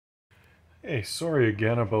Hey, sorry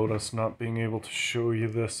again about us not being able to show you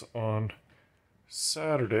this on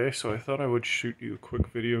Saturday, so I thought I would shoot you a quick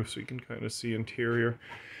video so you can kind of see interior.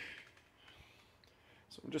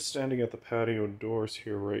 So I'm just standing at the patio doors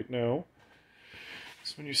here right now.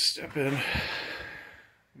 So when you step in,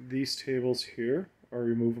 these tables here are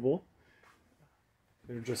removable.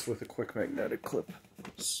 They're just with a quick magnetic clip,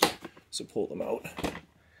 so pull them out.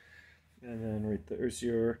 And then right there's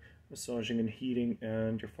your massaging and heating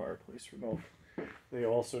and your fireplace remote. They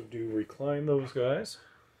also do recline those guys.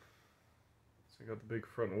 So you got the big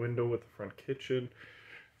front window with the front kitchen,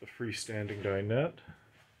 the freestanding dinette.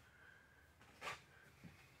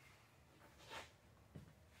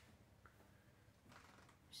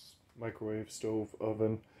 Microwave, stove,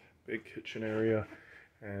 oven, big kitchen area,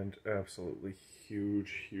 and absolutely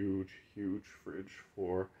huge fridge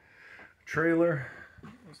for a trailer,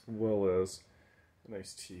 as well as a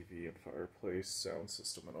nice TV and fireplace, sound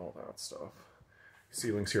system, and all that stuff.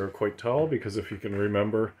 Ceilings here are quite tall because if you can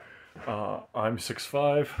remember, I'm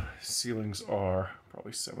 6'5". Ceilings are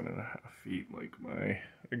probably 7.5 feet.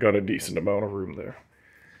 I got a decent amount of room there.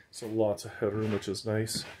 So lots of headroom, which is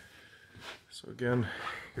nice. So again,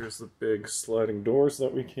 here's the big sliding doors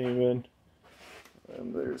that we came in.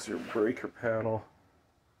 And there's your breaker panel,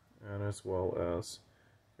 and as well as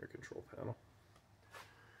your control panel.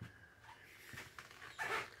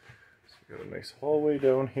 So you got a nice hallway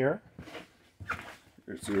down here.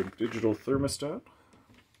 There's your digital thermostat.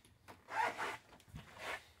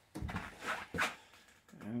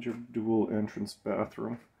 And your dual entrance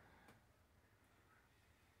bathroom.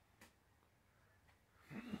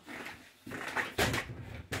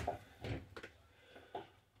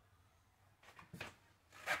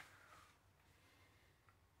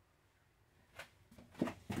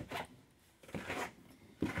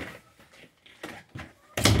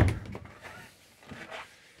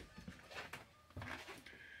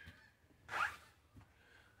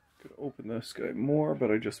 Open this guy more, but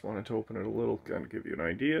I just wanted to open it a little, kind of give you an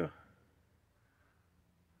idea.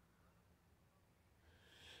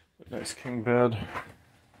 A nice king bed,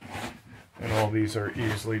 and all these are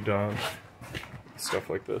easily done. Stuff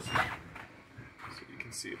like this, so you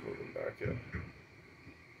can see it moving back in.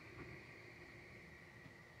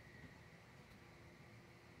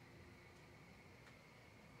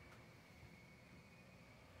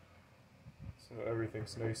 So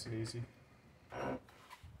everything's nice and easy.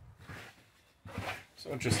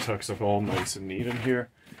 So it just tucks up all nice and neat in here,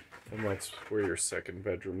 and that's where your second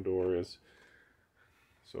bedroom door is.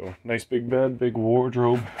 So nice big bed, big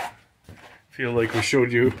wardrobe. Feel like we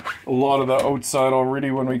showed you a lot of the outside already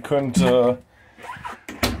when we couldn't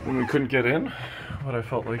get in, but I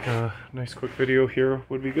felt like a nice quick video here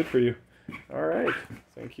would be good for you. All right,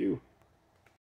 thank you.